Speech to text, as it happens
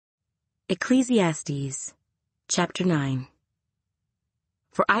Ecclesiastes, chapter 9.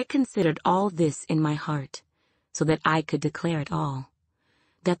 For I considered all this in my heart, so that I could declare it all,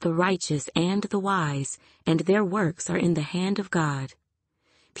 that the righteous and the wise and their works are in the hand of God.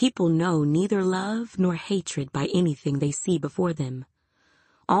 People know neither love nor hatred by anything they see before them.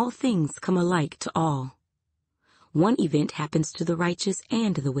 All things come alike to all. One event happens to the righteous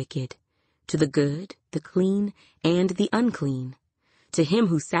and the wicked, to the good, the clean, and the unclean, to him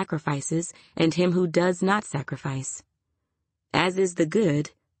who sacrifices and him who does not sacrifice. As is the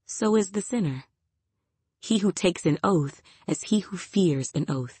good, so is the sinner. He who takes an oath as he who fears an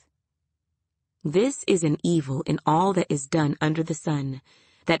oath. This is an evil in all that is done under the sun,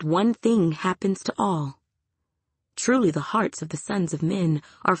 that one thing happens to all. Truly the hearts of the sons of men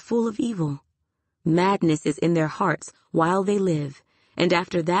are full of evil. Madness is in their hearts while they live, and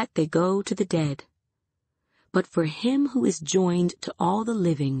after that they go to the dead. But for him who is joined to all the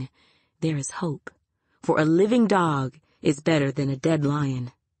living, there is hope. For a living dog is better than a dead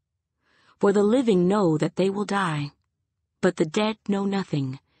lion. For the living know that they will die, but the dead know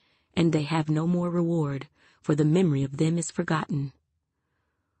nothing, and they have no more reward, for the memory of them is forgotten.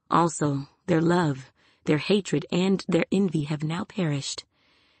 Also, their love, their hatred, and their envy have now perished.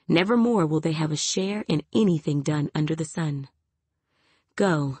 Never more will they have a share in anything done under the sun.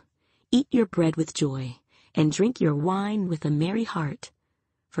 Go, eat your bread with joy, and drink your wine with a merry heart,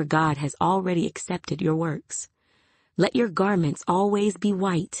 for God has already accepted your works. Let your garments always be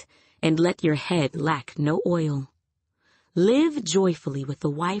white, and let your head lack no oil. Live joyfully with the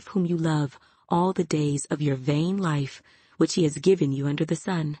wife whom you love all the days of your vain life, which he has given you under the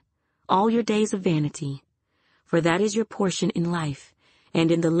sun, all your days of vanity. For that is your portion in life, and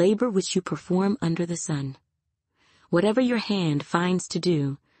in the labor which you perform under the sun. Whatever your hand finds to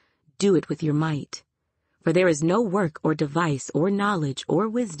do, do it with your might. For there is no work or device or knowledge or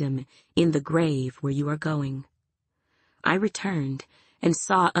wisdom in the grave where you are going. I returned and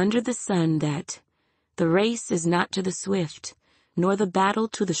saw under the sun that the race is not to the swift, nor the battle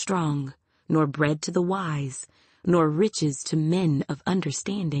to the strong, nor bread to the wise, nor riches to men of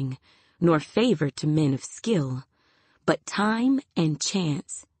understanding, nor favor to men of skill, but time and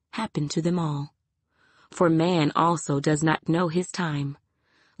chance happen to them all. For man also does not know his time.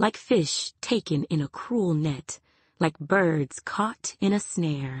 Like fish taken in a cruel net, like birds caught in a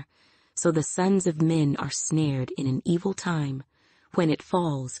snare, so the sons of men are snared in an evil time, when it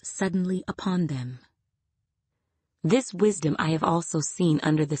falls suddenly upon them. This wisdom I have also seen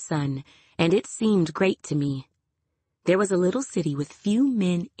under the sun, and it seemed great to me. There was a little city with few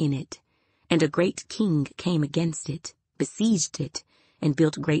men in it, and a great king came against it, besieged it, and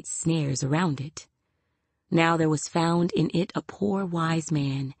built great snares around it. Now there was found in it a poor wise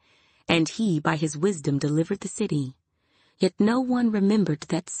man, and he by his wisdom delivered the city. Yet no one remembered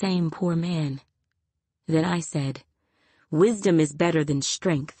that same poor man. Then I said, Wisdom is better than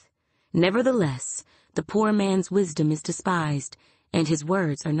strength. Nevertheless, the poor man's wisdom is despised, and his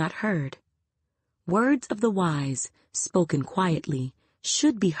words are not heard. Words of the wise, spoken quietly,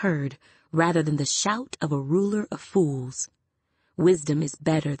 should be heard rather than the shout of a ruler of fools. Wisdom is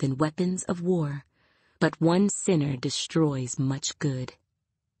better than weapons of war, but one sinner destroys much good.